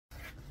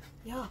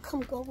Y'all come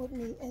go with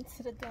me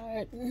into the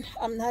garden.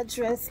 I'm not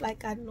dressed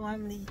like I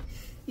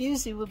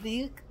usually would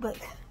be, but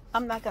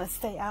I'm not gonna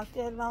stay out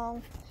there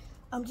long.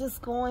 I'm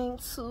just going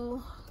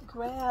to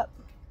grab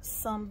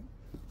some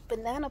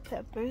banana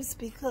peppers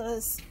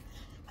because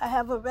I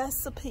have a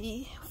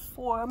recipe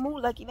for,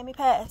 move lucky, let me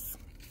pass.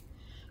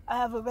 I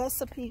have a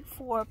recipe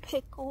for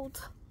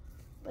pickled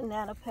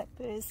banana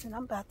peppers, and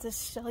I'm about to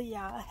show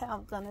y'all how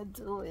I'm gonna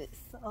do it.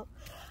 So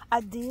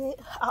I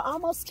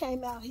almost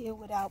came out here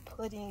without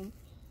putting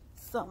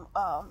some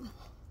oh,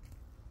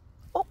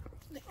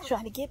 they're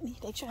trying to get me,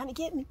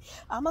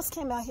 I almost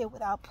came out here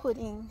without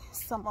putting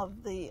some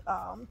of the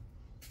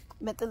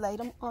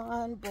mentholatum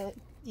on, but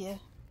yeah,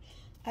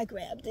 I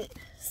grabbed it.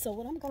 So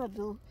what I'm gonna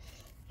do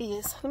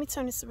is, let me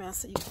turn this around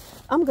so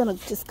I'm gonna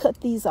just cut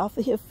these off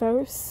of here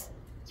first.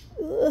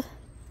 Ugh.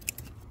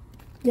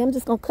 Yeah, I'm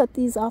just gonna cut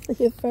these off of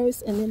here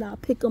first, and then I'll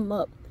pick them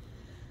up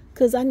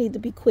because I need to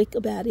be quick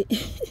about it.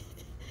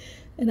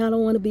 And I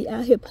don't want to be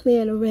out here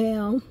playing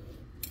around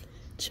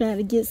trying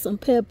to get some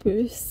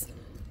peppers.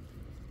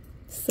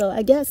 So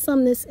I got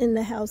some that's in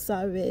the house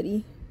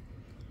already.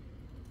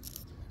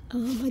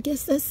 I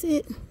guess that's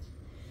it.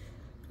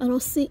 I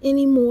don't see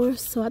any more,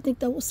 so I think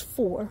that was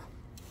 4.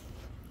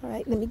 All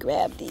right, let me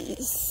grab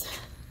these.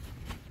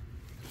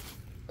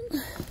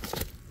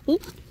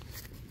 Oop.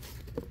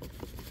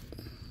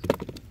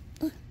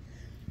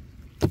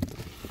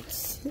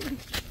 2,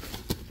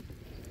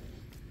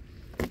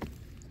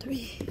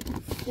 3,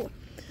 4.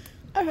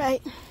 All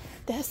right,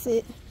 that's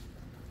it.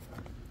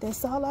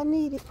 That's all I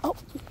needed. Oh,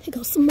 here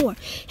goes some more.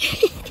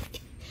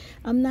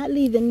 I'm not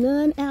leaving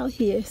none out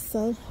here,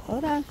 so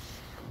hold on.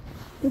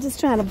 I'm just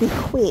trying to be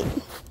quick.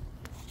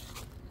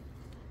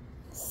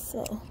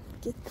 So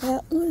get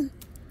that one.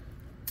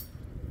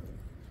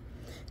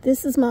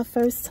 This is my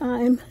first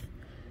time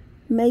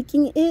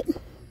making it.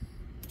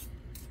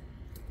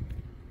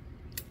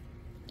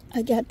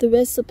 I got the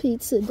recipe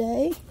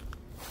today.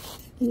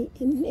 Any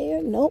in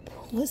there? Nope.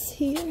 What's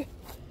here?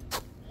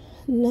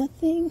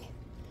 Nothing.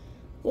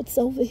 What's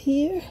over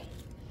here?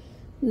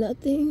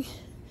 Nothing.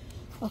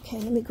 Okay,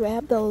 let me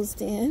grab those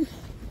then.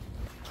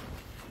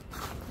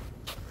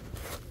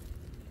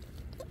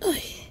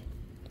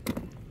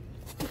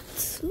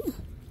 2,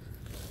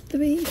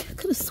 3. I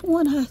could have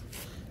sworn I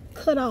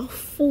cut off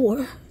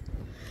 4,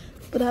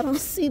 but I don't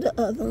see the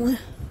other one.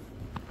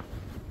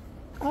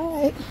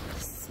 All right,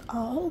 it's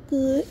all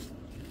good.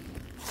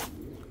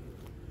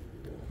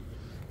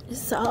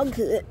 It's all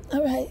good.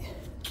 All right.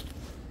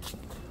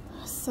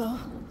 So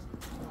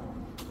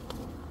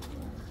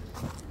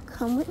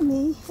come with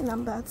me, and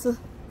I'm about to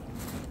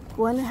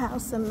go in the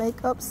house and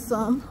make up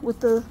some with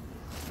the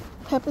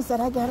peppers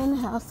that I got in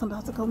the house. I'm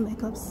about to go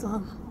make up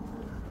some.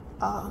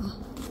 Oh,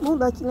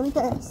 lucky, let me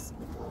pass.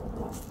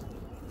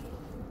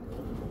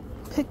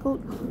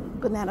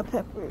 Pickled banana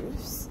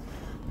peppers.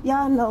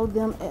 Y'all know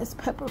them as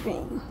pepper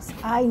rings.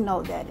 I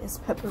know that as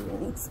pepper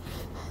rings.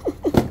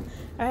 All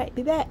right,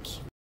 be back.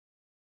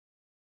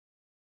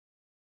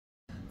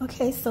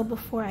 Okay, so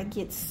before I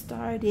get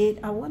started,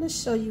 I want to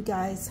show you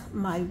guys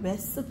my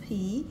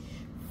recipe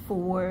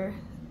for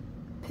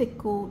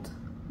pickled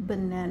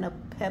banana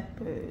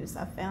peppers.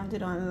 I found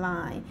it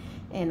online,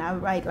 and I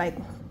write like,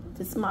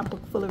 this is my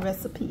book full of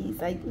recipes,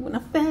 like when I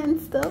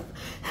find stuff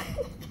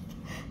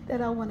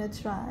that I want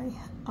to try.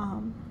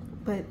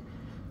 But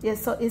yeah,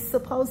 so it's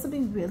supposed to be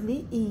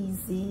really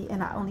easy,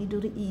 and I only do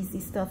the easy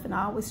stuff, and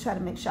I always try to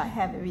make sure I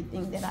have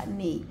everything that I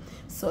need.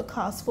 So it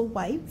calls for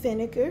white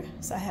vinegar,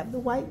 so I have the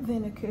white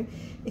vinegar.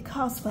 It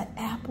calls for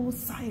apple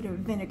cider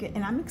vinegar,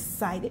 and I'm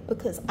excited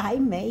because I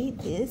made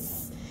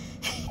this.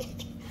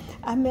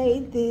 I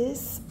made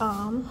this,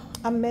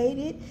 I made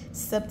it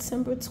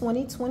September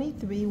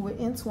 2023. We're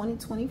in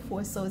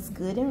 2024, so it's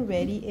good and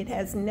ready. It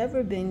has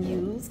never been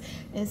used,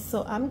 and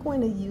so I'm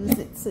going to use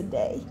it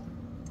today.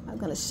 I'm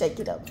gonna shake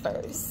it up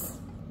first.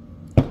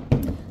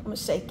 I'm gonna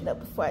shake it up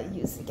before I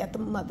use it. Got the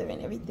mother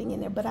and everything in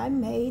there, but I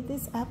made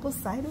this apple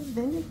cider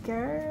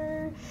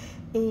vinegar,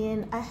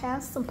 and I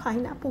have some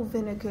pineapple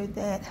vinegar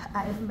that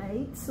I've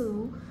made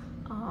too.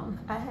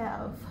 I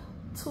have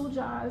 2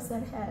 jars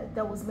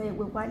that was made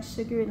with white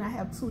sugar, and I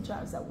have 2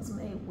 jars that was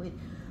made with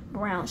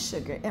brown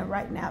sugar, and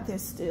right now they're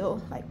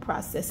still like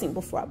processing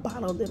before I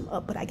bottle them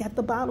up, but I got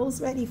the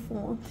bottles ready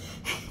for them.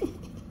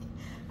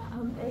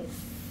 I'm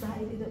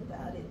excited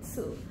about it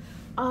too.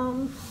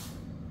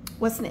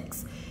 What's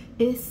next?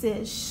 It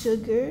says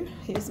sugar.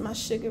 Here's my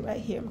sugar right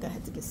here. I'm gonna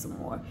have to get some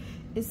more.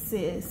 It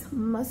says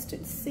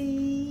mustard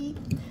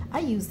seed. I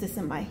use this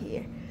in my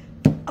hair.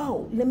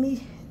 Oh, let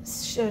me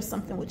share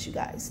something with you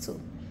guys too.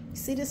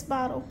 See this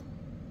bottle?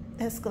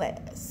 That's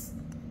glass.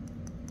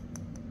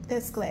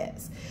 That's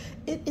glass.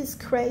 It is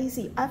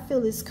crazy. I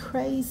feel it's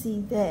crazy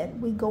that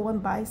we go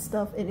and buy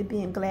stuff and it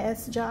be in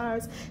glass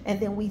jars, and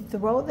then we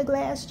throw the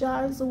glass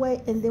jars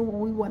away, and then when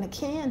we want to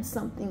can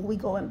something, we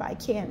go and buy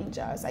canning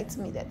jars. Like,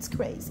 to me, that's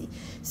crazy.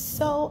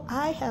 So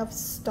I have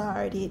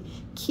started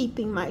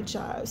keeping my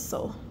jars.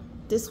 So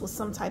this was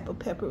some type of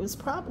pepper. It was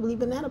probably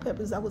banana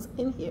peppers that was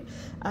in here.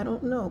 I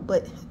don't know,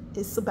 but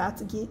it's about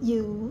to get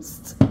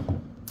used.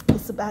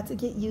 It's about to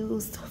get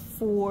used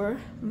for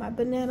my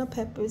banana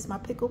peppers, my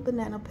pickled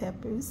banana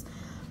peppers.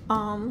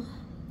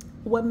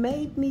 What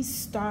made me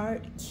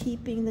start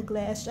keeping the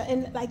glass jar,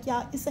 and like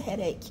y'all, it's a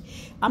headache.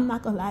 I'm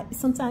not gonna lie,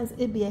 sometimes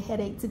it'd be a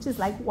headache to just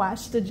like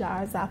wash the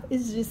jars off.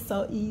 It's just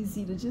so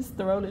easy to just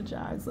throw the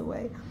jars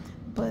away.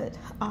 But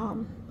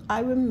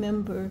I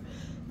remember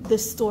the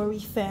story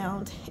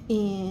found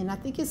in, I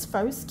think it's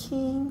 1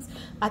 Kings.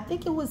 I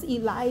think it was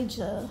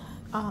Elijah.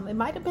 It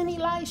might have been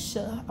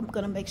Elisha. I'm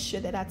going to make sure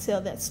that I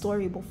tell that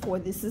story before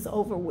this is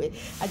over with.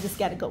 I just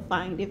got to go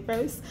find it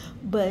first.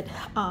 But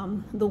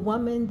the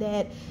woman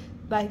that,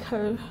 like,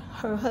 her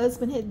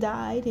husband had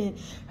died, and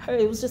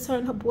it was just her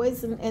and her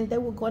boys, and they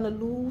were going to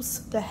lose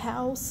the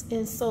house.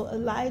 And so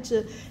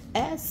Elijah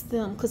asked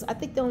them, because I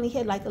think they only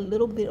had like a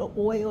little bit of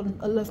oil,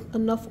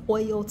 enough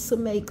oil to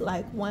make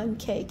like one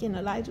cake. And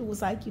Elijah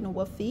was like, you know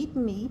what, feed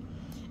me,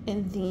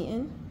 and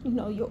then, you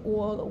know, your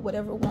oil or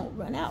whatever won't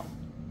run out.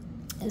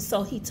 And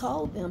so he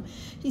told them,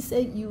 he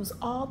said, use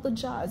all the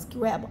jars,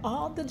 grab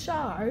all the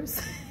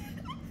jars,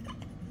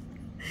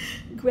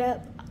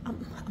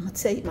 I'm going to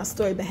tell you my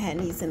story behind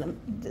these in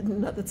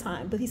another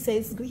time. But he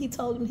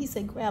told them, he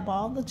said, grab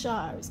all the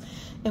jars.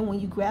 And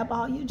when you grab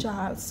all your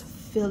jars,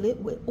 fill it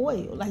with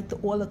oil, like the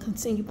oil will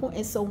continue pouring.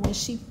 And so when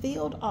she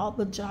filled all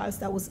the jars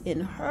that was in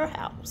her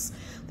house,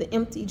 the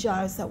empty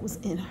jars that was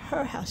in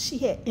her house, she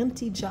had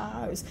empty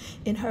jars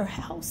in her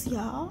house,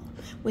 y'all.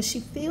 When she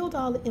filled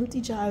all the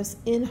empty jars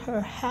in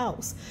her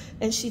house,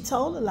 and she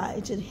told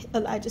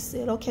Elijah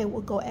said, okay,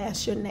 well, go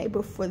ask your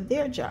neighbor for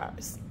their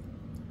jars.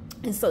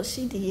 And so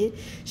she did.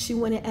 She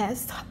went and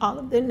asked all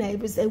of their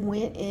neighbors. They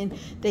went and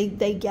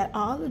they got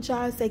all the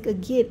jars they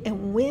could get.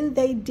 And when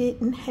they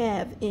didn't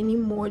have any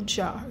more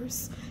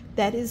jars,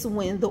 that is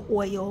when the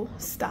oil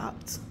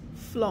stopped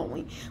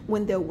flowing.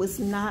 When there was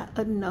not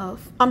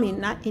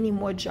any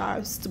more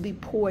jars to be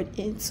poured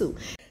into.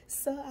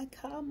 So I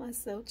caught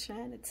myself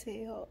trying to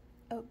tell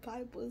a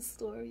Bible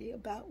story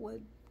about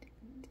what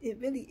it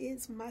really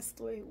is my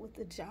story with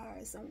the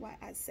jars and why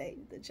I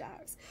saved the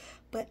jars.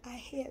 But I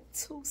had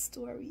two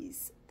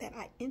stories that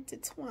I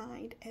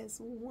intertwined as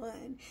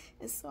one.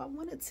 And so I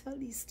want to tell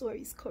these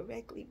stories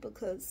correctly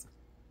because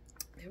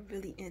they're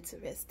really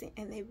interesting,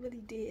 and they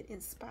really did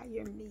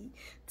inspire me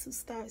to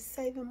start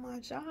saving my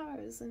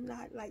jars and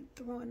not like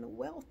throwing the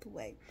wealth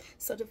away.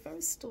 So the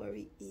first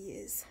story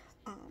is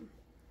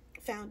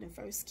found in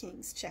 1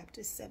 Kings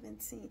chapter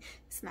 17.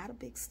 It's not a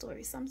big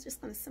story, so I'm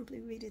just going to simply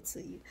read it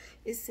to you.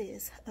 It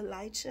says,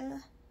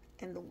 Elijah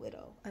and the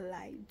widow.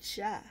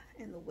 Elijah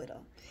and the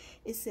widow.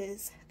 It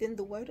says, then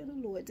the word of the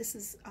Lord, this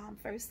is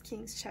 1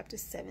 Kings chapter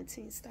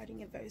 17,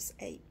 starting at verse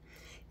 8.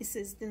 It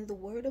says, then the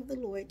word of the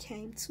Lord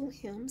came to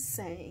him,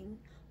 saying,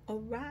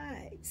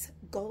 arise,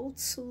 go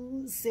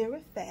to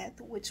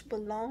Zarephath, which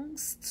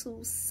belongs to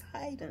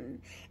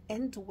Sidon,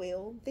 and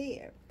dwell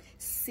there.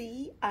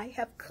 See, I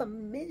have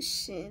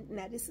commissioned,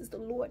 now this is the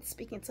Lord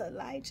speaking to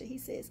Elijah. He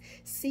says,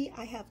 see,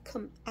 I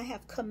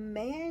have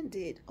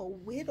commanded a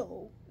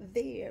widow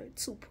there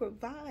to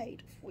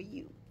provide for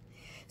you.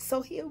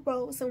 So he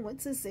arose and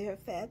went to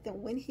Zarephath,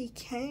 and when he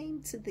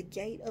came to the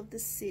gate of the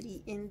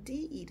city,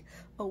 indeed,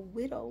 a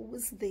widow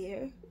was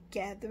there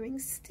gathering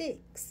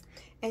sticks.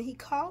 And he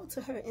called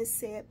to her and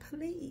said,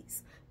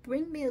 please,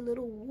 bring me a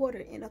little water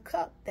in a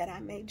cup that I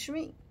may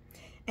drink.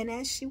 And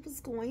as she was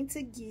going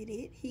to get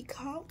it, he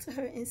called to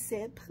her and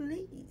said,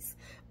 please,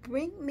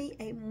 bring me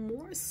a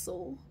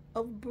morsel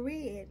of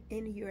bread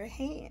in your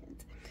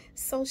hand.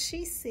 So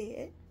she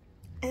said,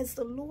 as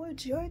the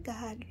Lord your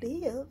God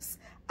lives,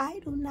 I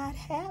do not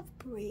have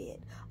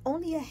bread,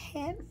 only a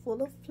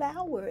handful of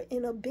flour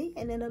in a bin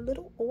and a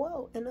little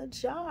oil in a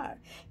jar.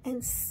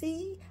 And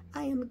see,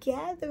 I am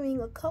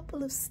gathering a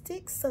couple of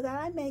sticks so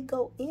that I may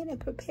go in and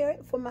prepare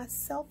it for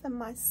myself and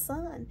my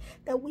son,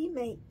 that we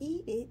may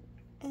eat it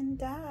and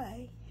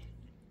die.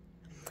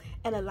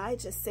 And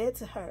Elijah said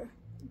to her,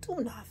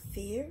 do not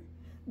fear.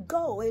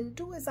 Go and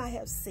do as I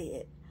have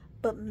said,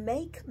 but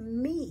make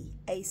me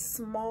a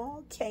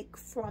small cake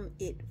from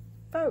it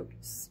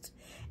first,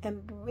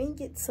 and bring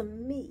it to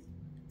me.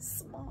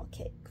 Small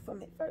cake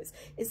from it first.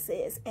 It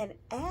says, and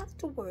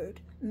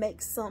afterward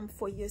make some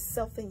for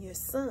yourself and your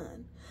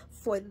son.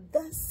 For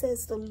thus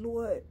says the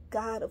Lord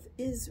God of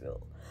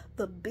Israel,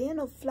 the bin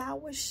of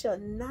flour shall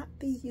not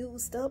be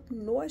used up,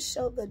 nor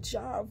shall the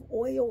jar of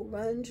oil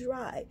run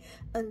dry,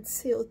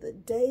 until the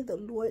day the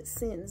Lord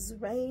sends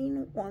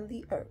rain on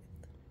the earth.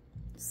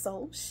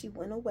 So she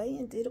went away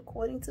and did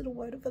according to the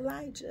word of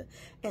Elijah.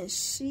 And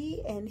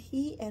she and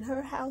he and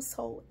her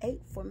household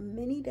ate for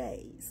many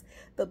days.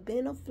 The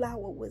bin of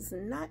flour was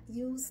not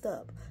used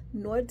up,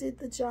 nor did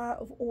the jar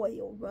of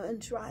oil run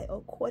dry,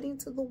 according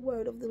to the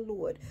word of the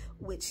Lord,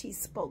 which he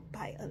spoke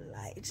by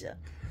Elijah.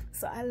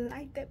 So I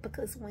like that,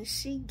 because when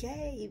she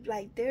gave,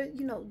 like, there,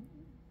 you know,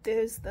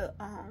 there's the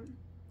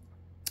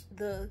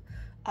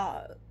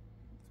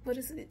what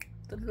is it?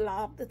 the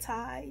law of the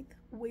tithe,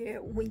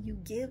 where when you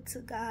give to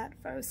God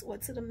first, or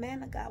to the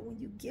man of God, when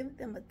you give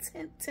them a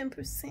 10%,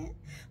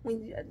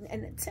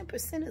 and the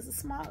 10% is a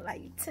small,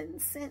 like 10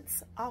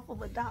 cents off of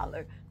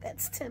 $1,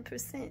 that's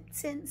 10%.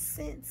 10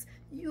 cents,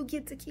 you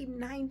get to keep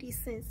 90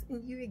 cents,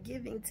 and you're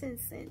giving 10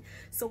 cents.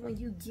 So when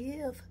you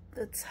give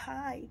the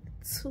tithe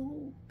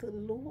to the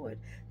Lord,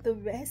 the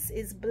rest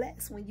is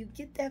blessed. When you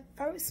get that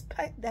first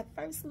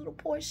little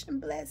portion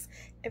blessed,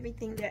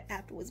 everything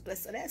thereafter was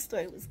blessed. So that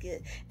story was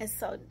good. And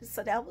so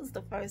that was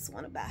the first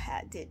one about how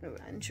it didn't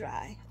run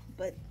dry.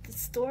 But the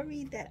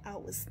story that I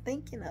was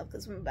thinking of,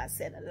 because remember I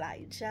said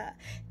Elijah,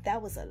 that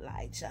was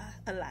Elijah.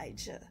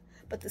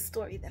 But the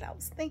story that I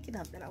was thinking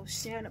of, that I was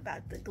sharing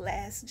about the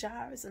glass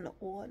jars and the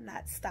oil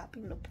not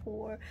stopping to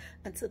pour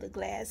until the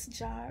glass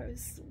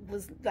jars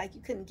was like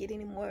you couldn't get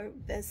any more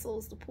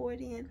vessels to pour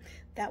it in,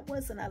 that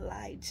wasn't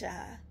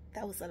Elijah.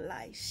 That was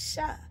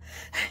Elisha.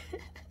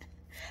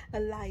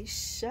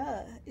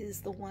 Elisha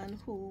is the one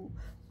who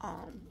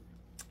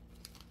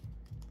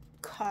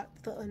caught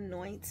the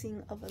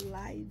anointing of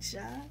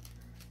Elijah.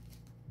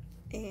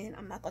 And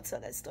I'm not going to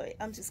tell that story.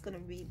 I'm just going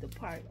to read the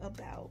part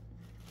about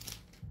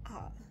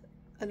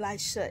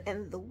Elisha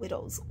and the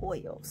widow's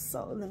oil.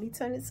 So let me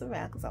turn this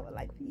around because I would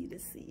like for you to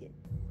see it.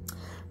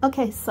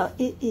 Okay, so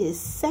it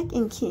is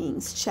 2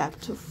 Kings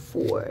chapter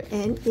 4,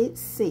 and it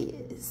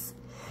says,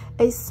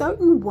 a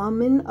certain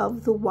woman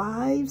of the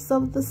wives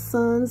of the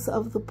sons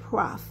of the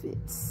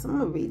prophets. I'm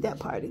going to read that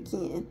part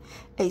again.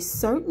 A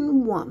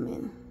certain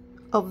woman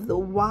of the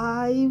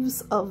wives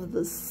of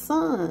the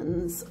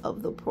sons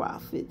of the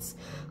prophets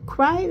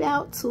cried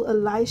out to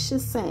Elisha,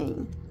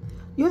 saying,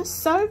 your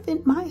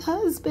servant, my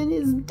husband,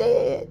 is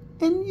dead,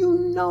 and you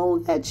know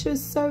that your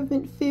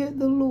servant feared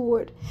the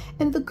Lord,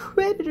 and the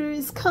creditor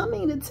is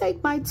coming to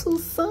take my 2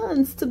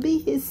 sons to be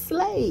his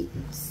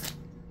slaves.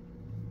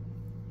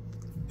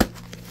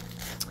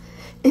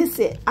 It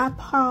said, I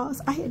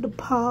had to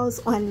pause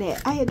on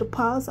that. I had to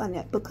pause on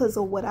that because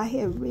of what I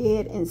had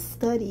read and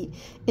studied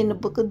in the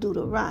book of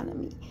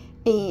Deuteronomy,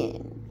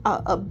 and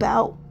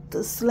about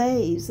the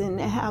slaves,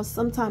 and how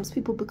sometimes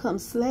people become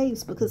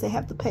slaves because they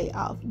have to pay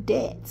off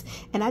debts.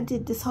 And I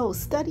did this whole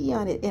study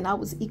on it, and I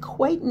was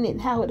equating it,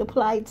 how it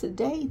applied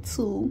today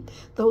to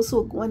those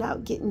who are going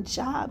out getting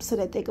jobs so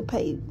that they could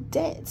pay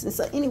debts. And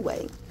so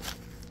anyway,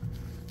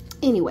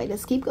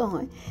 let's keep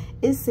going.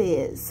 It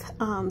says,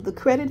 the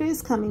creditor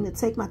is coming to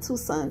take my 2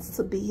 sons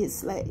to be his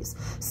slaves.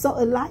 So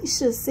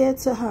Elisha said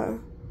to her,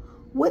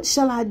 what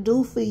shall I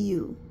do for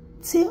you?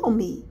 Tell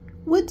me,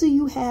 what do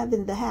you have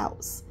in the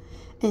house?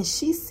 And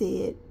she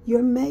said,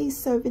 your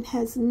maidservant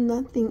has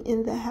nothing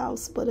in the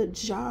house but a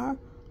jar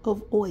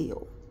of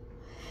oil.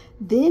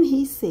 Then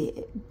he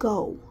said,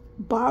 go,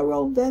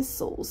 borrow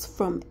vessels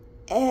from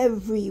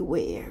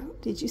everywhere.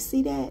 Did you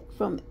see that?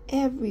 From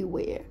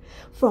everywhere.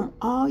 From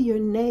all your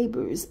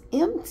neighbors,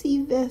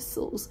 empty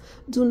vessels.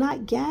 Do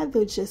not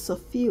gather just a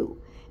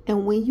few.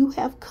 And when you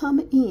have come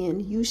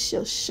in, you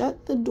shall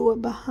shut the door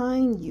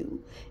behind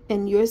you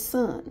and your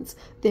sons.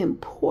 Then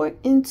pour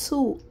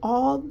into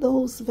all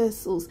those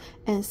vessels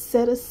and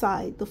set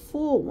aside the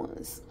full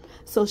ones.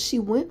 So she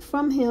went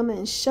from him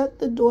and shut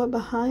the door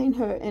behind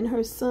her and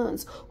her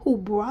sons, who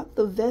brought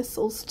the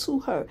vessels to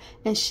her,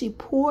 and she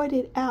poured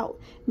it out.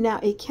 Now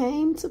it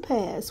came to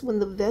pass, when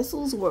the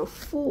vessels were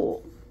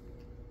full,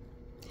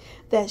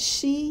 that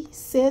she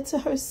said to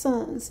her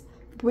sons,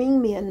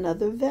 bring me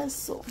another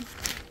vessel.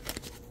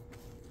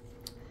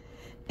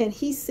 And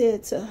he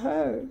said to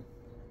her,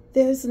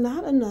 there's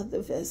not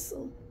another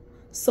vessel.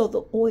 So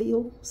the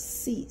oil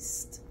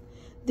ceased.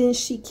 Then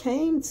she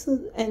came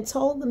to and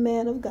told the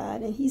man of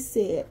God, and he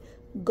said,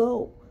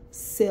 go,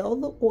 sell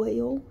the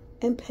oil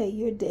and pay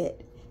your debt,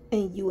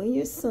 and you and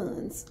your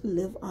sons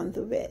live on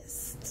the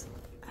rest.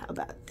 How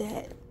about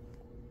that?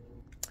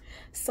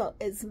 So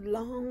as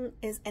long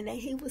as, and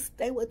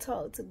they were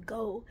told to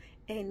go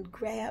and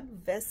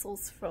grab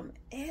vessels from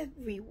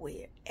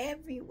everywhere,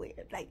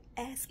 like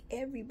ask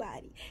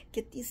everybody,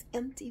 get these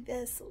empty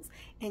vessels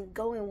and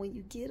go, and when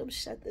you get them,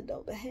 shut the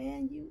door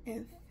behind you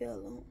and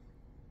fill them.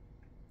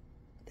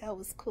 That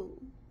was cool.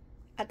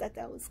 I thought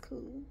that was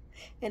cool.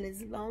 And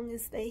as long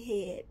as they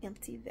had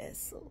empty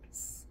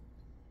vessels,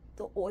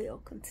 the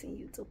oil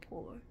continued to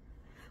pour.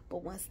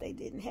 But once they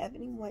didn't have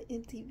any more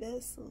empty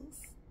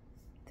vessels,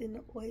 then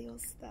the oil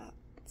stopped.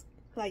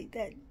 Like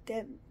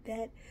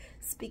that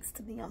speaks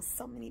to me on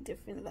so many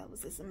different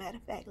levels. As a matter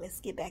of fact, let's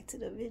get back to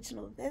the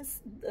original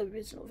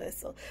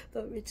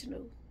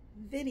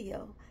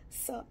video,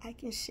 so I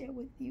can share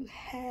with you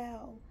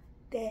how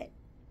that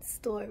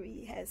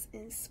story has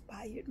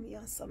inspired me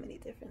on so many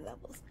different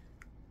levels.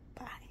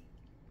 Bye.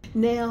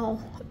 Now,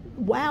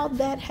 while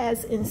that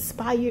has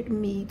inspired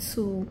me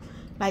to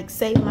like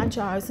save my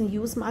jars and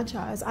use my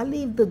jars, I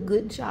leave the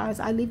good jars,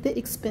 I leave the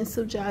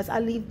expensive jars, I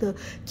leave the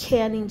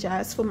canning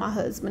jars for my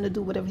husband to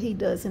do whatever he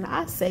does, and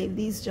I save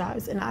these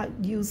jars and I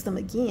use them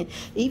again.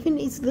 Even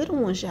these little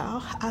ones,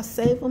 y'all, I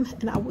save them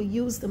and I will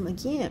use them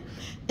again.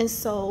 And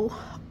so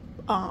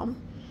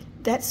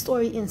that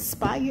story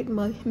inspired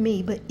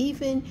me. But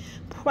even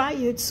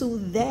prior to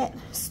that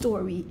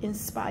story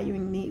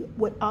inspiring me,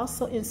 what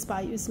also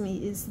inspires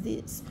me is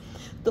this.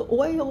 The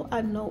oil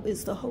I know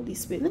is the Holy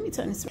Spirit. Let me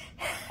turn this.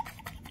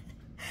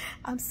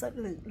 I'm so,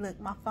 look,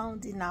 my phone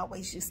didn't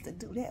always used to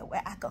do that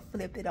where I could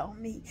flip it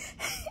on me.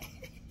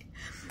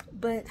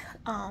 But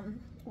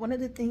one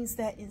of the things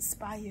that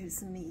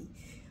inspires me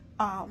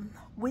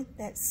with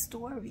that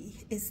story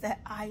is that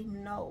I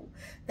know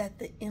that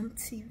the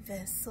empty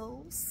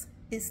vessels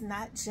is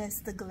not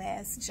just the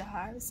glass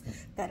jars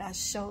that I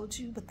showed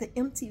you, but the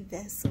empty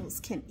vessels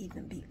can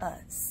even be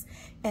us.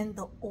 And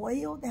the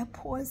oil that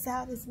pours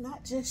out is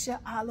not just your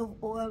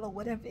olive oil or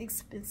whatever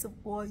expensive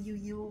oil you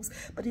use,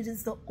 but it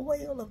is the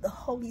oil of the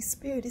Holy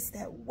Spirit. It's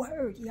that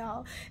word,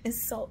 y'all. And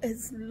so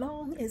as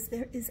long as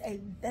there is a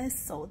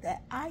vessel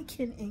that I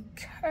can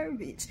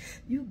encourage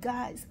you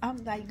guys,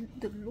 I'm like,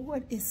 the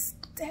Lord is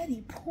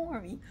steady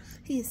pouring.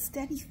 He is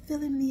steady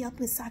filling me up,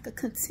 and so I could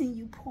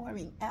continue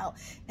pouring out.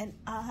 And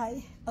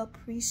I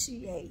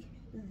appreciate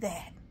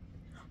that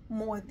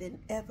more than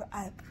ever.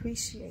 I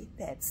appreciate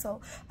that.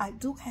 So I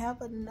do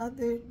have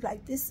another,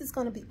 like, this is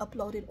going to be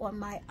uploaded on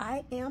my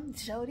I Am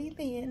Jody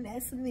Lynn.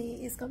 That's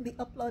me. It's going to be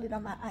uploaded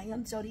on my I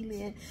Am Jody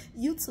Lynn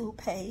YouTube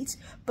page.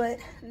 But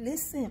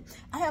listen,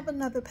 I have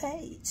another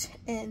page,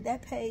 and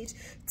that page,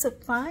 to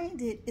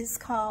find it, is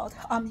called,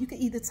 you can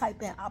either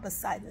type in Abba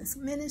Silence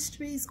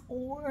Ministries,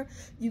 or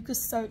you could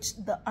search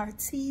the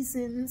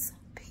Artisans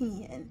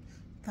Pen.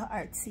 The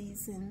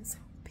Artisans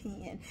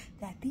Pen.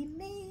 That be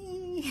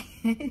me.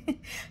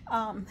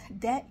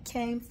 That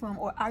came from,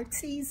 or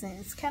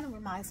artisans, kind of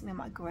reminds me of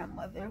my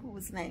grandmother, who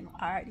was named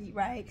Artie,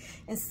 right?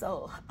 And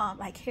so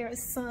like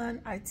Harris'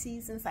 son,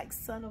 artisans, like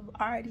son of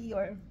Artie,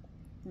 or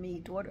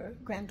me, daughter,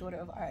 granddaughter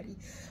of Artie.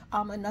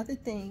 Another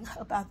thing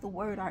about the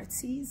word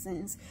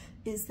artisans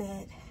is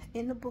that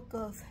in the book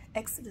of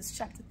Exodus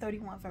chapter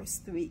 31 verse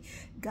 3,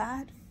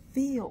 God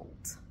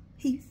filled,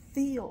 he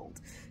filled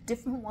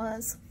different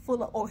ones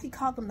full of, or he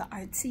called them the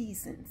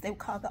artisans. They were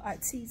called the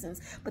artisans,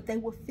 but they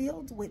were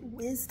filled with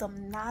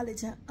wisdom,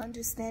 knowledge, and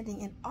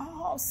understanding in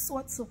all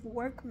sorts of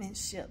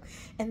workmanship.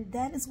 And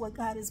that is what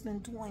God has been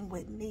doing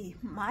with me.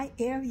 My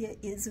area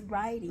is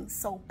writing.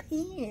 So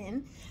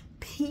pen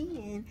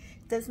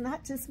does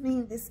not just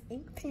mean this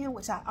ink pen,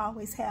 which I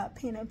always have,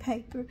 pen and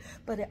paper,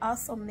 but it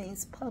also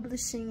means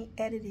publishing,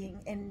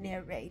 editing, and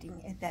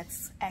narrating. And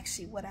that's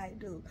actually what I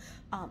do.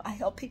 I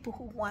help people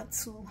who want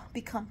to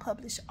become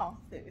published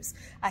authors.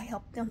 I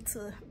help them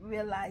to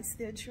realize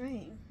their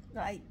dream.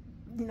 Like,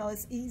 you know,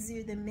 it's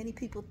easier than many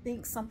people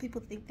think. Some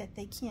people think that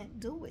they can't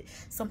do it.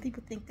 Some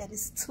people think that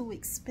it's too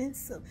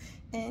expensive.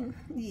 And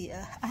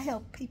yeah, I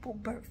help people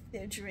birth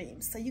their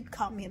dreams. So you can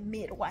call me a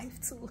midwife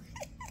too.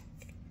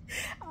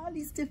 All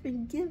these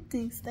different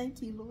giftings.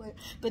 Thank you, Lord.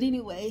 But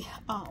anyway,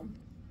 I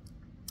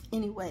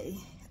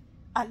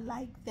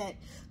like that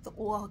the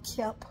oil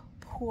kept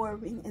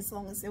pouring as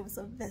long as there was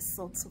a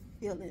vessel to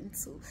fill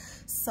into.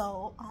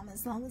 So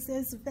as long as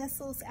there's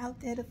vessels out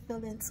there to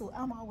fill into,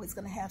 I'm always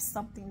going to have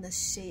something to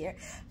share.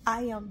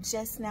 I am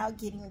just now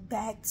getting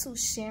back to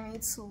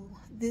sharing to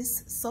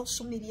this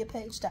social media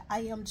page, the I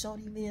Am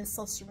Jody Lynn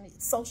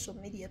social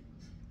media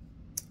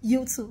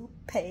YouTube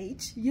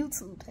page.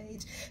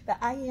 The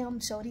I Am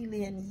Jody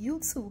Lynn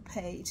YouTube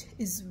page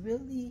is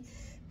really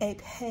a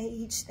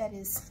page that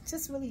is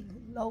just really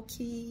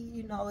low-key.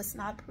 You know, it's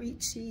not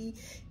preachy.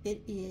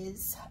 It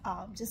is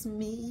just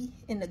me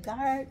in the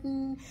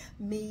garden,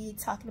 me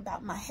talking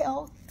about my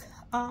health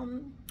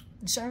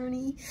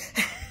journey.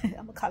 I'm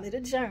gonna call it a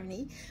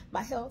journey,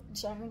 my health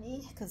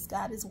journey, because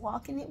God is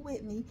walking it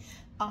with me.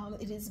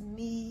 It is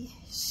me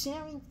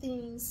sharing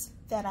things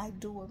that I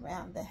do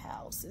around the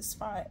house, as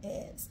far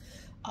as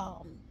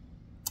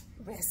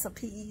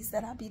recipes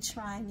that I'll be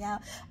trying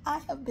out. I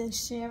have been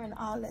sharing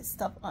all that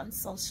stuff on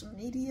social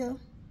media,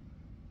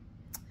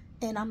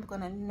 and I'm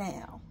gonna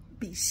now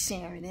be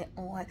sharing it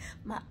on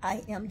my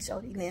I Am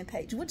Jody Lynn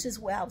page, which is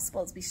where I was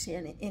supposed to be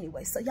sharing it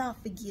anyway. So y'all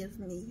forgive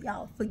me.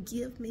 Y'all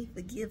forgive me.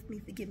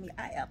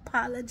 I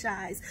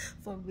apologize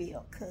for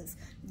real, because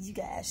you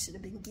guys should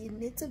have been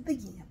getting it to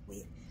begin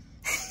with.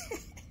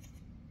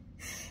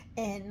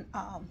 And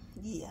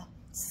yeah,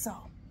 so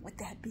with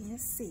that being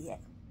said,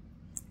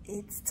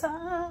 it's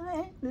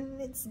time.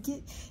 Let's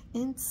get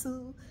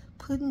into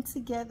putting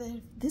together.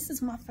 This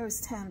is my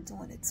first time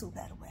doing it too,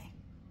 by the way.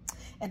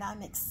 And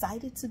I'm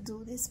excited to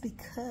do this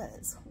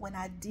because when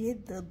I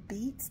did the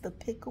beets, the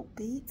pickled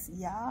beets,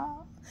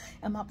 y'all,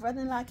 and my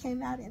brother-in-law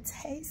came out and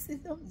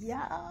tasted them,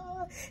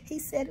 y'all, he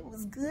said it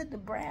was good, the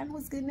brand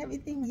was good and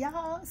everything,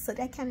 y'all. So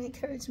that kind of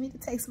encouraged me to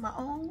taste my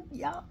own,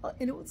 y'all,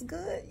 and it was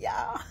good,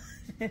 y'all.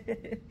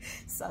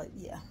 So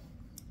yeah,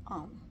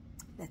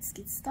 let's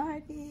get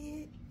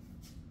started.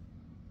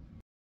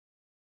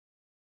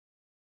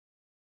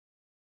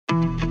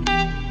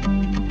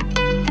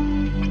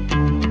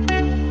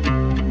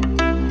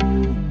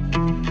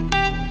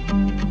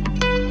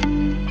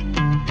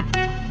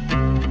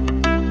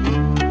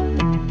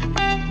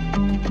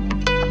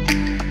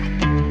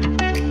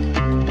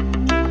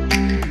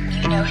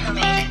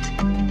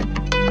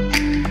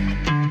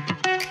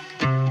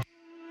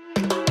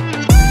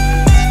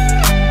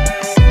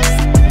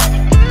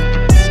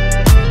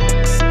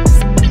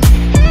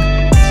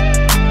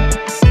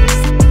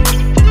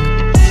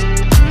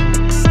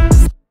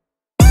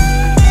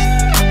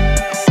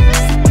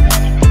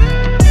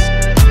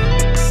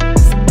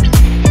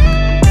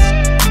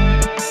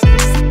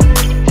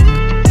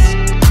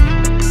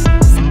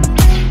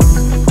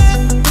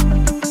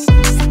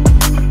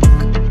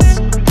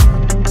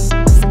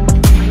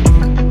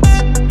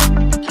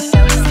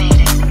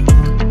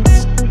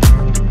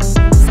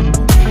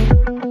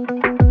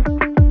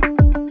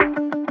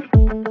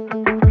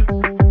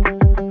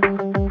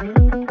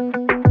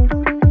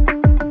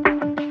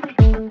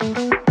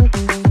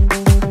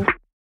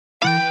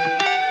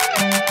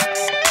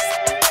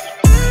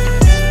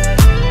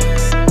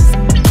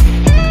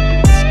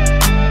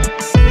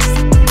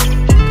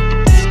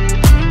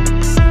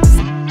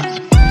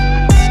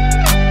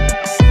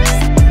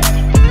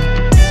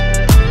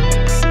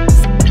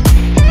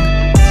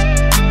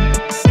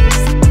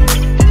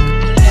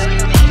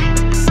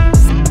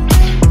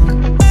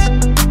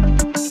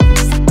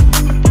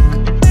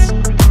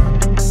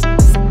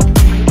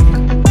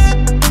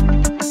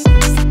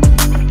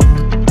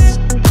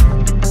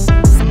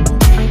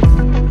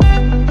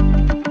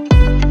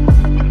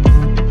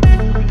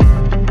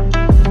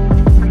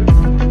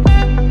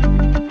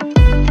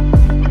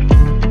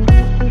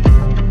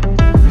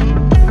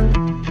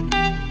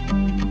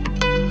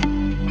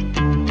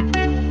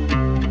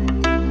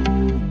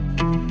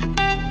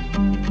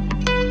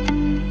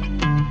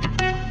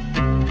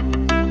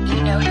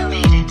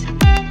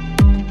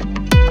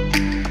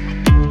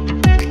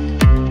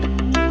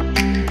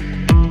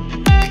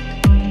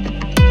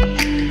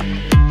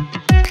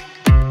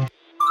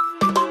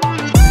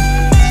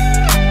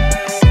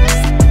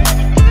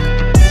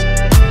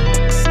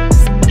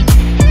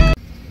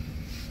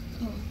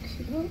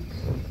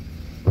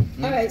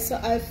 right, so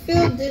I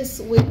filled this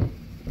with,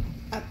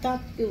 I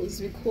thought it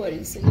was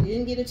recording, so you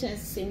didn't get a chance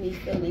to see me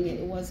filling it.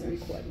 It wasn't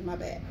recording, my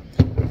bad.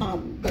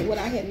 But what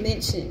I had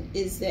mentioned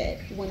is that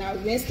when I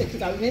rinsed it,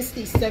 because I rinsed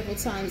these several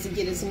times to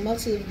get as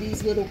much of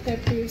these little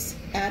peppers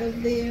out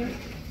of there,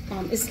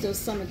 it's still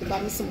some at the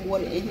bottom, some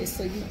water in here,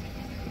 so you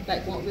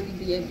like won't really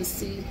be able to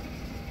see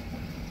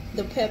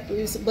the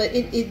peppers. But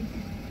it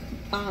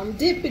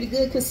did pretty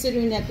good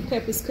considering that the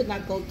peppers could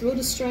not go through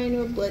the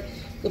strainer, but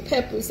the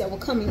peppers that were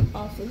coming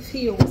off of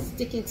here was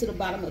sticking to the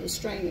bottom of the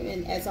strainer,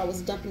 and as I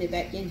was dumping it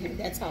back in here,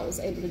 that's how I was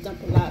able to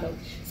dump a lot of it.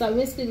 So I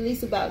rinsed it at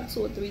least about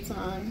 2 or 3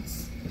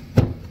 times.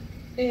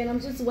 And I'm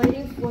just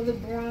waiting for the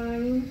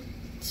brine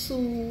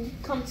to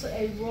come to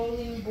a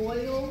rolling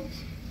boil.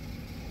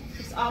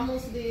 It's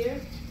almost there.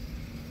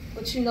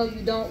 But you know you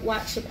don't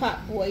watch the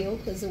pot boil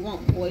because it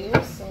won't boil.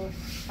 So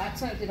I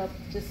turned it up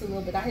just a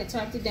little bit. I had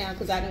turned it down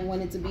because I didn't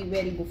want it to be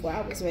ready before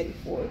I was ready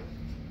for it.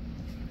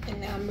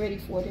 And now I'm ready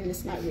for it and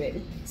it's not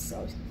ready.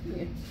 So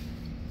yeah.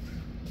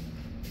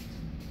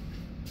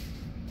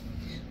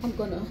 I'm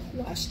gonna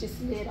wash this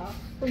lid off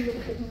a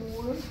little bit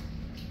more.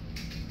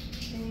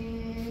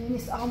 And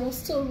it's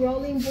almost to a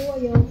rolling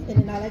boil. And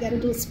then all I gotta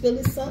do is fill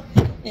this up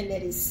and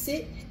let it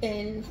sit.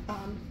 And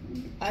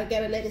I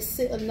gotta let it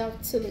sit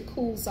enough till it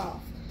cools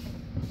off.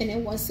 And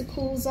then once it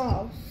cools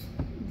off,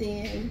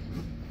 then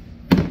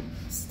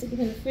stick it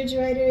in the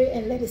refrigerator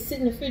and let it sit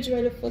in the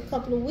refrigerator for a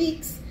couple of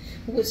weeks.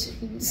 Which,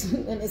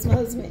 as my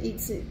husband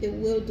eats it, it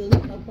will do,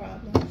 no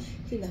problem.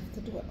 He left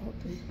the door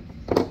open.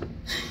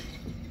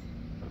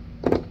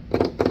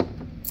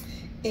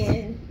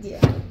 And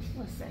yeah,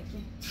 1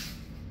 second.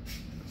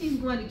 He's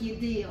going to get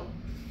deal.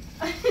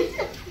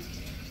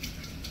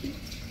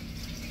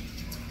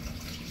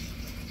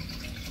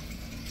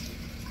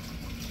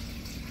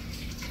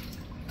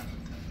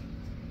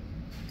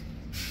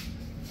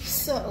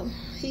 So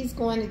he's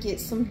going to get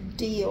some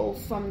dill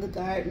from the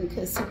garden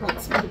because he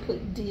wants me to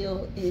put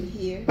dill in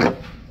here.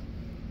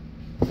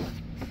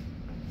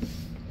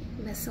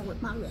 Messing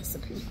with my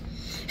recipe.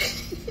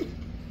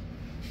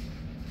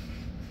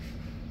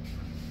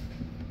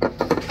 Add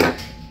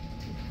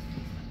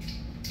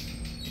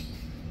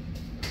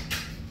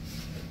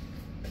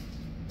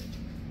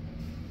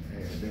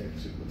that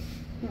to it.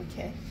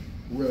 Okay.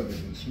 Rub it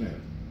and smell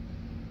it.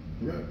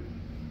 Rub it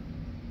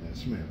and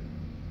smell it.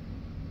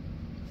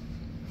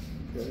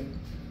 Okay.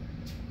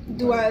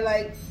 Do I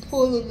like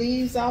pull the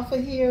leaves off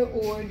of here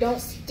or don't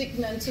stick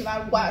nothing until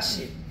I wash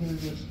it?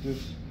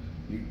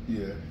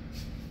 Yeah.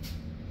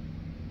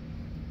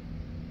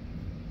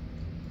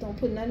 Don't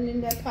put nothing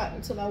in that pot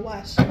until I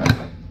wash it.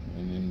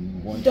 And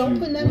then once don't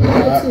put nothing in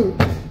there too.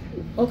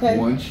 Okay.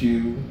 Once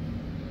you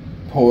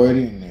pour it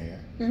in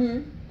there,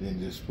 then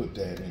just put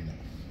that in there.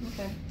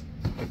 Okay.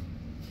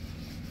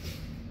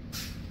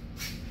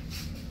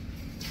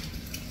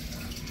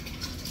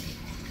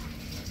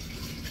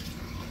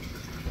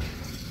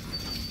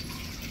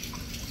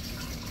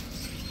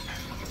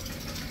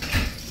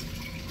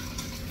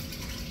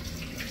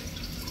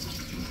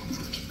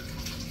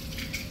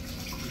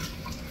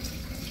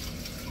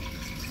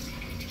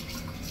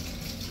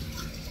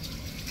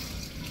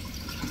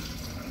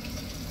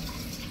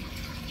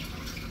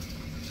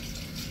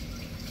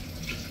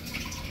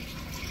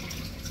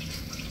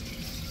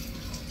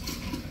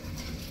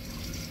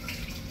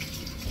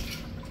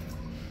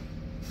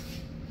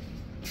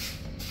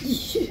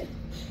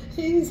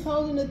 He was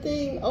holding the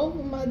thing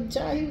over my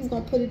jar. He was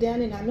gonna put it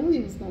down, and I knew he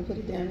was gonna put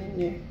it down in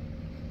there.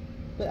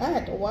 But I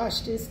had to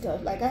wash this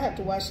stuff. Like I have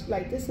to wash.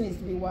 Like this needs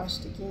to be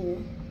washed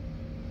again.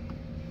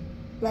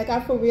 Like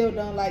I for real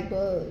don't like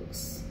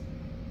bugs.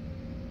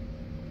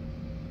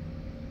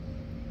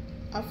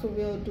 I for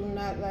real do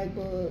not like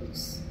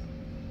bugs.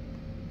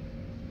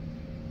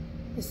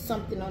 There's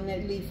something on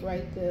that leaf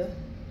right there.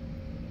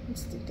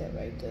 Let's stick that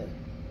right there.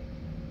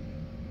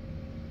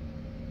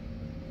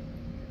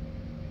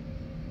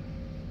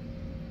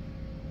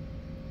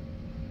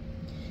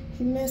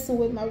 He messing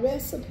with my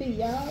recipe,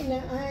 y'all.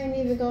 Now I ain't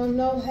even gonna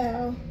know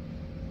how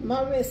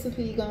my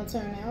recipe gonna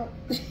turn out.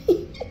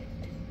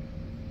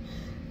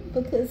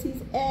 Because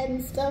he's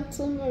adding stuff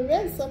to my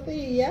recipe,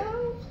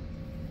 y'all.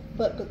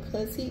 But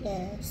because he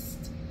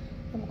asked,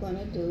 I'm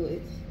gonna do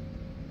it.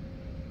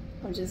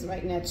 I'm just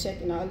right now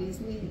checking all these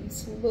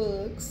leaves for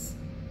bugs.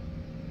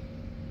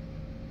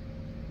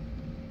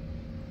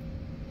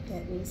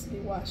 That needs to be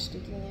washed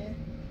again.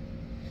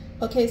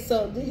 Okay,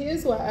 so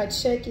here's why I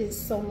check it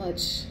so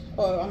much,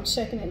 or I'm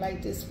checking it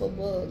like this for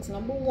bugs.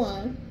 Number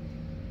one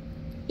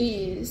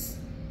is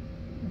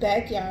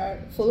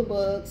backyard full of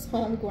bugs,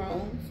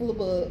 homegrown full of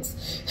bugs.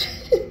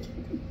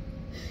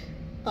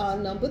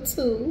 Number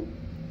two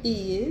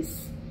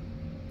is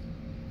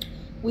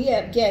we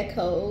have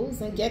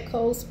geckos, and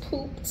geckos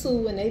poop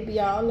too, and they be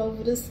all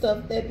over the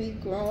stuff that be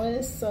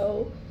growing.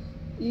 So,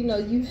 you know,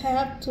 you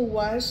have to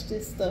wash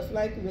this stuff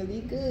like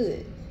really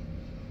good.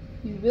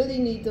 You really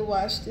need to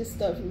wash this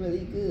stuff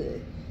really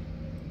good.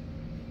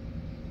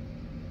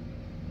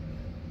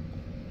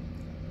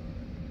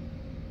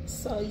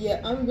 So yeah,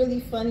 I'm really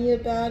funny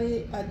about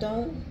it. I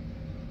don't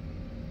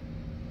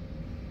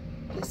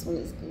This one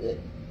is good.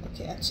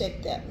 Okay, I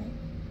checked that one.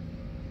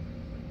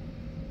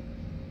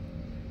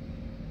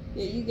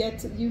 Yeah,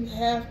 you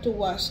have to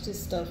wash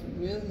this stuff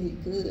really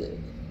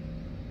good.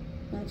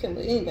 I don't care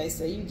what anybody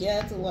say, you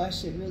got to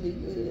wash it really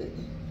good.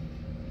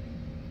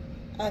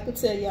 I could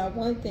tell y'all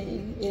one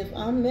thing, if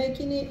I'm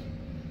making it,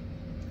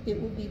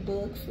 it will be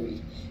bug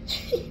free.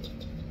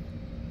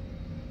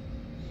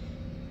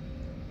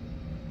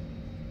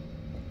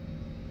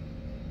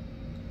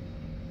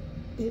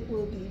 It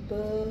will be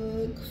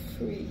bug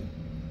free.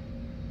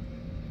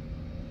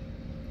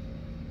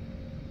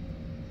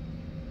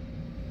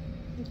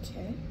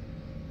 Okay.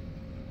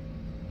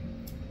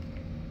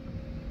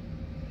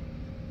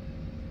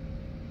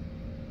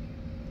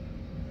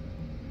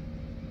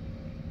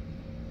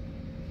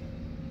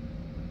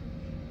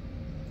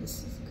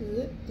 This is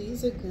good.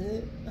 These are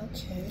good.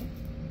 Okay.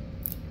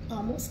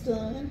 Almost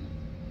done.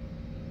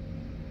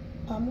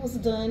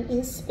 Almost done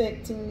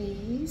inspecting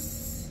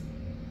these.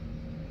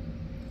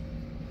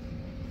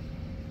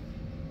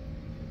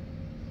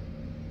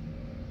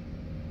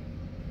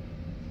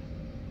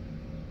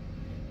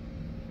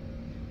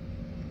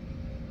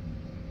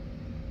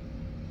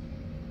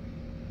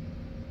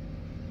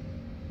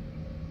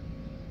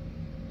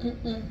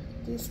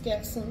 This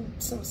got some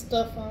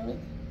stuff on it.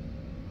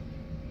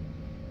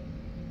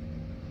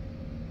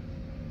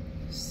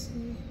 Let's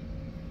see.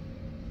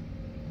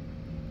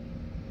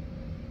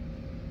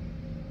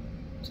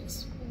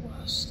 Just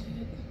wash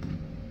that.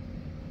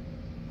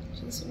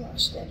 Just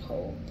wash that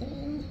whole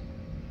thing.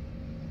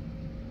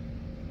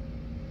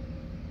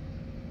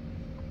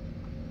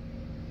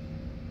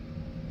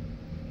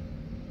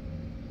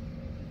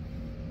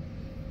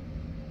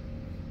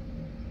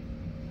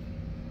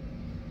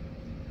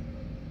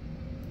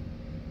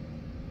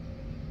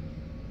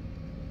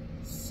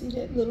 See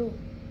that little,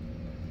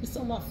 it's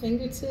on my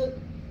fingertip?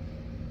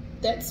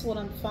 That's what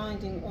I'm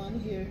finding on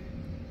here.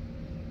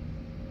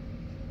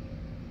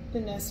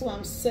 And that's why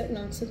I'm setting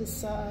them to the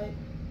side.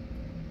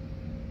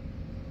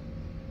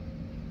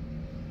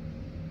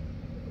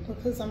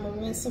 Because I'm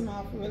gonna rinse them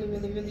off really,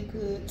 really, really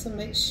good to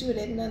make sure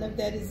that none of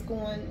that is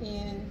going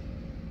in.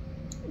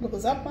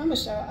 Because I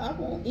promise y'all, I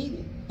won't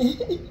eat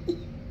it.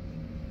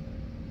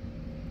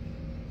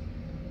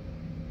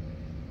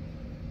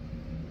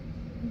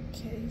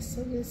 Okay,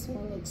 so this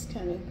one looks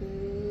kind of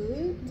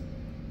good.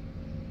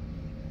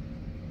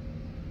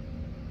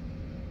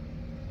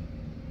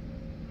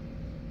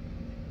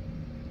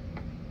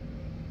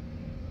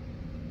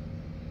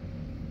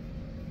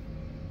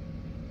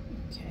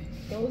 Okay,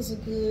 those are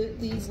good.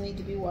 These need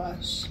to be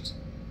washed.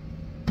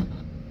 That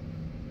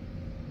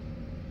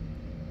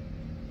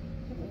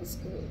one's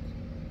good.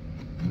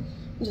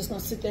 I'm just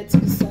gonna sit that to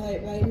the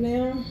side right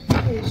now.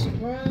 Here's your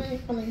brine.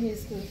 I mean,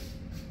 here's the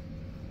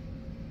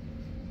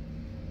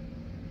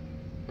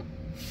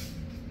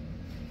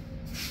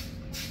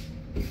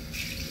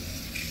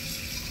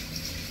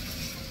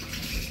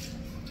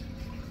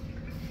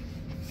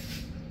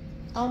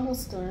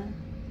almost done.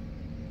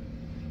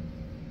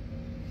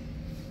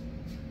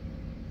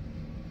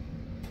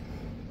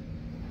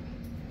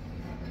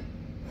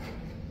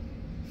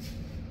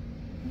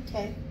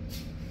 Okay.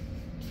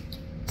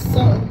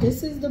 So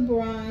this is the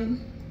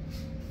brine.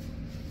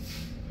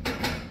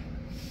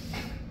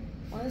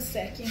 1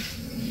 second.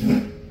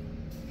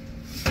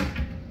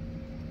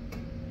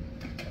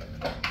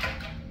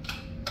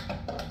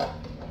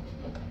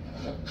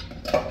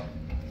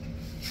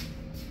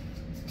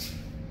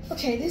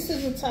 Okay, this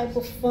is the type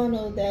of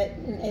funnel that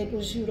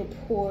enables you to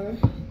pour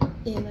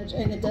in,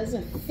 and it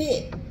doesn't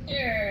fit.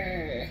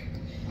 It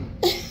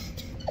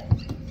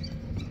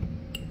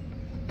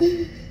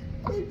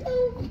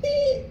don't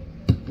fit.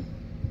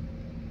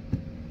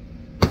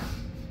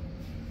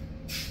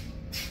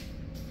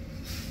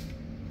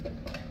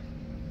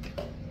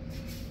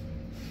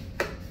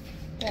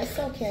 That's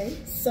okay.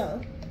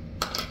 So,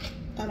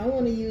 I don't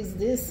want to use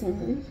this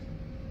one.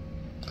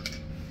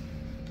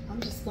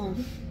 I'm just going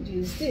to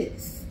use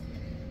this.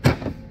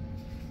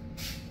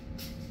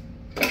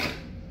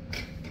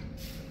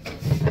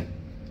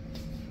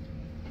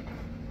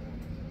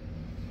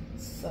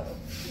 So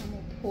I'm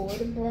going to pour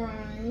the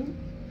brine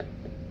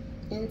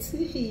into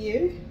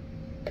here.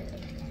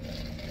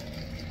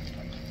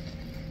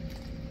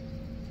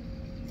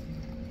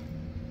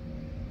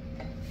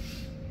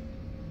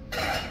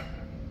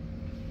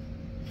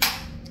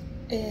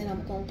 And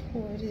I'm going to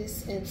pour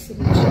this into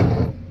the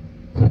jar.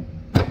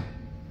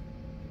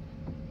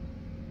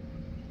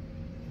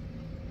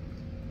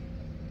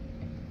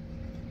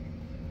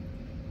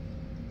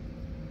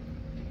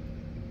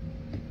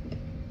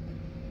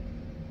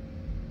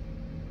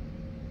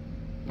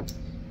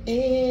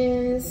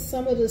 And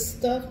some of the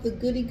stuff, the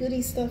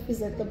goody stuff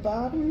is at the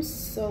bottom.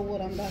 So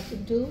what I'm about to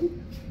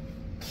do,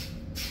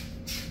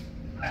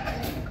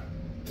 I'm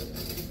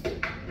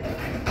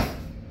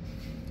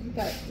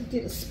about to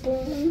get a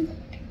spoon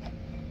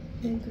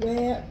and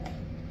grab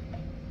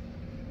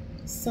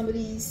some of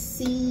these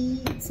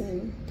seeds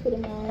and put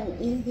them all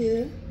in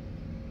here.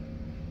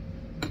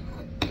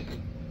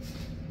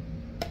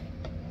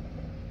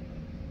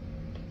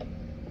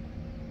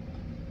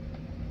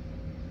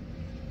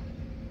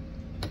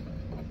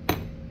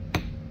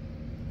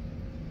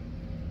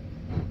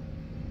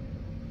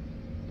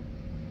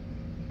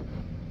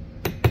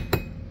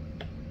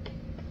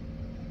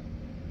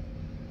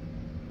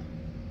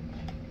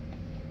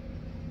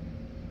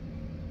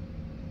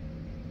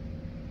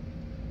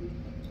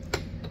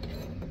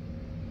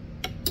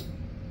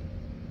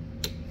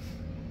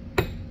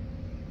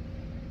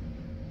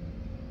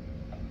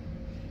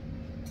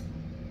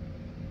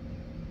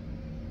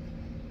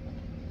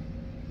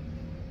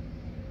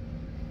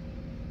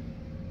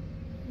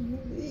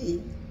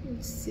 You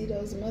see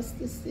those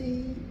mustard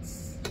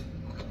seeds?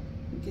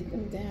 Get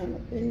them down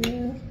up in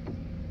there.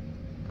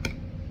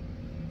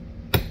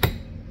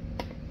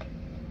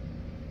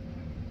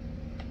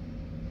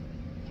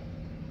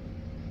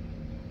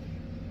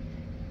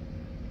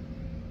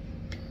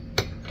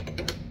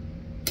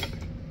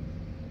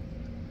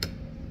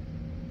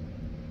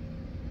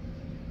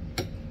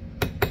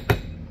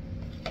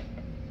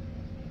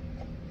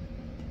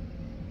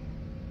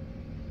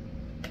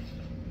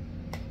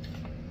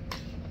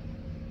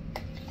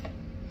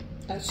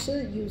 I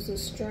should use a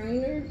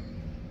strainer.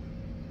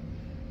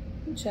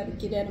 Try to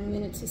get at them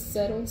in it to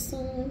settle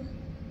some.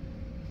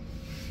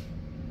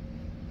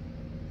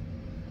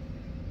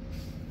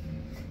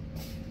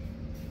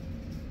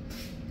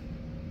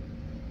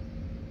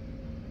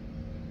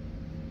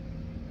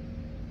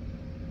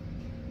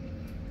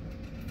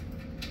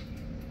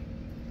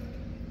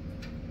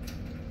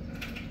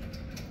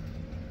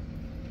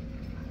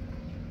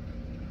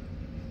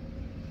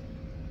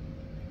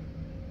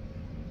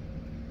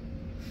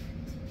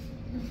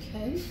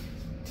 Okay.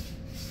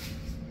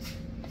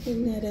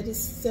 And now that it's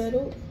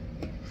settled,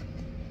 I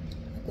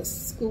can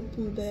scoop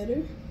them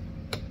better.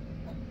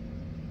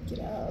 Get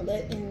all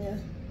that in there.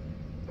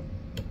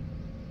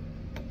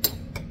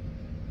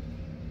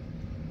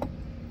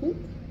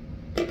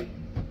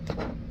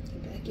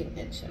 Get back in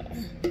that jar.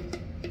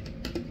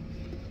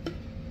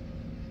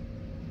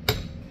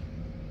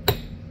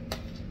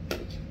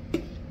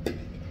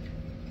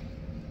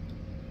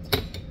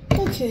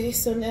 Okay,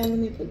 so now let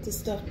me put the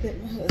stuff that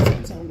my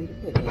husband told me to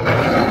put in.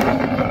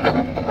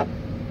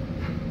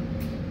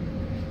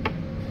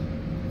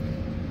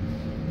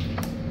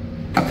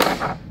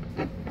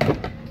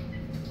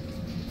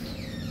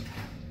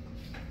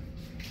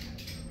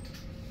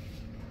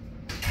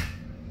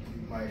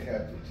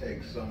 Have to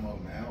take some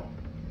of them out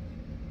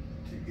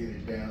to get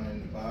it down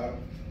in the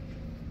bottom.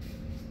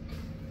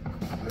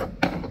 But,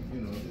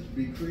 you know, just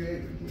be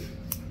creative with it.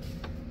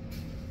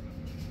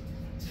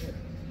 Yeah.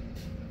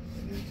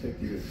 And then take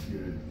a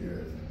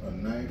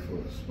knife or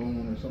a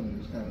spoon or something,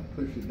 just kind of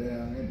push it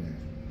down in there.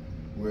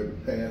 Where to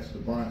pass the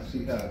brine,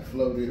 see how it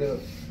floated up?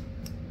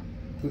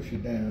 Push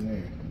it down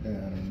there,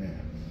 down in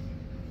there.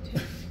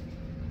 Okay.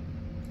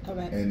 All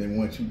right. And then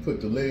once you put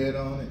the lid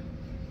on it,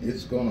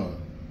 it's gonna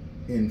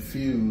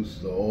infuse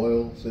the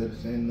oils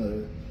that's in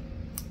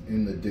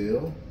the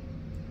dill,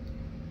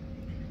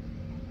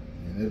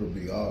 and it'll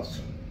be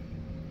awesome.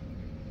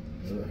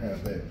 It'll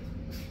have that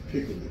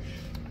picklish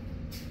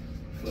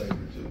flavor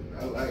to it.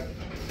 I like it.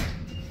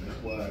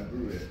 That's why I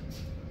grew it.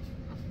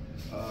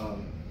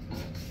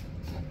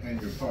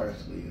 And your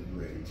parsley is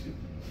ready too.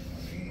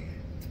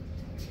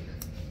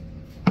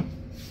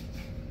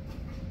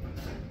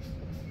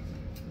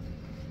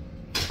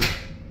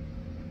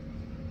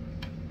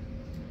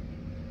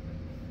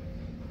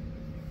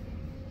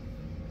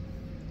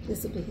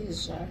 This will be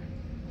his jar.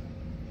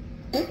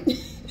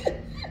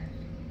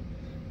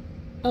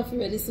 Oh, for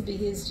real, this will be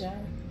his jar.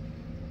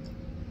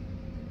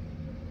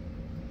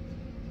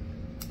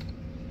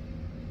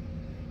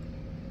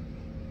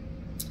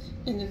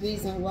 And the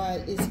reason why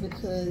is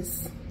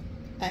because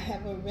I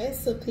have a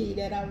recipe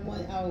that I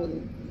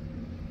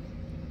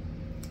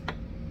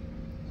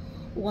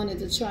wanted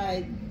to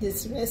try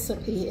this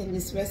recipe, and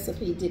this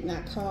recipe did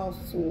not call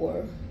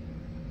for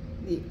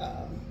the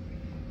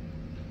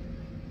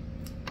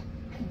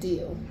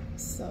deal,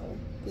 so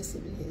this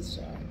will be his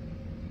jar.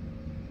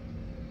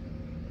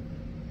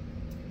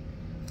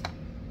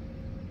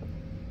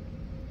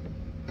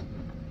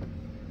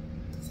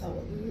 So I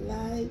would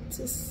like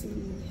to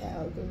see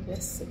how the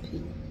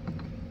recipe,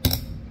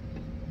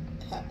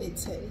 how it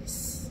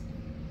tastes.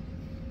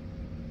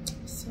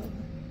 So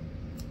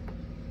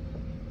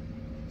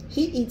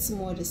he eats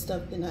more of the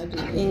stuff than I do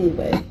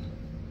anyway.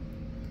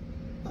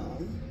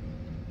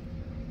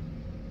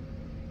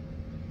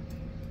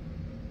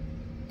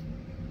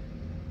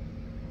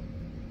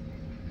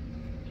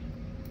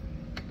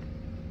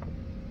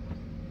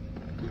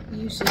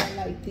 Usually I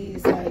like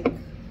these like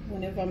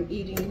whenever I'm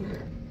eating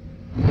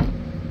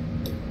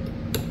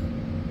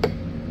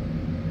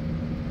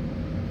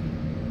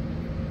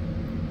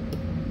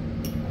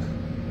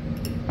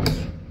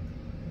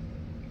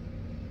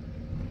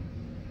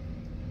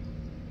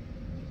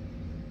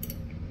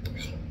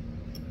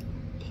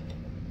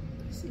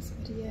this is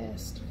what he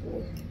asked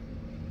for.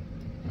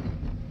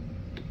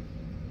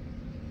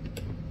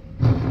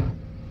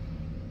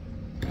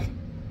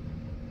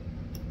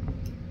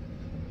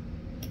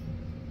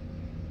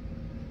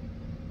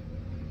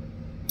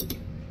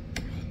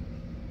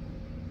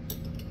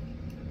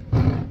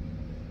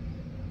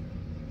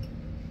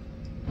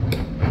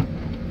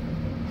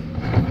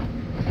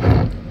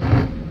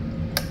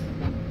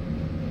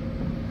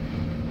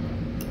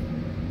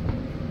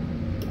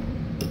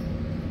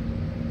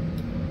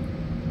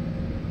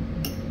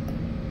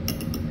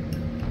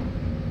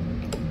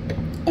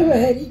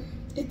 Alrighty,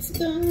 it's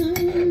done.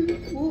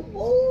 Woo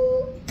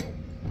woo.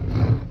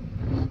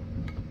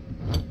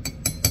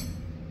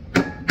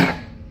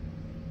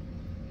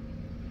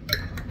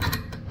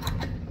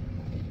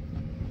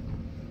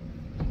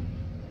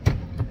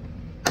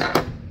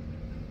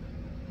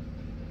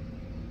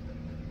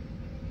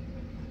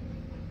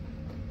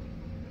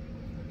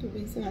 The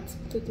reason I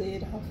took the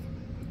lid off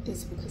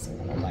is because I'm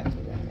gonna wipe it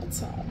around the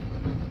top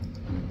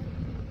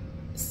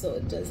so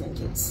it doesn't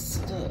get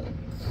stuck.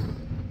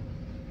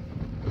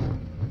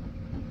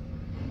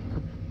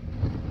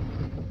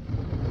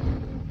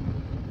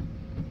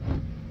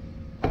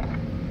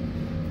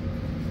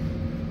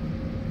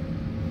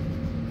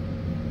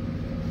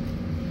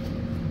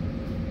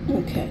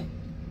 Okay.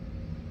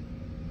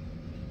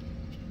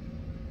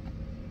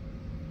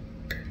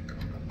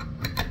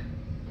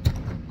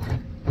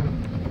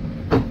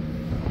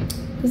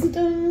 Is it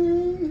done?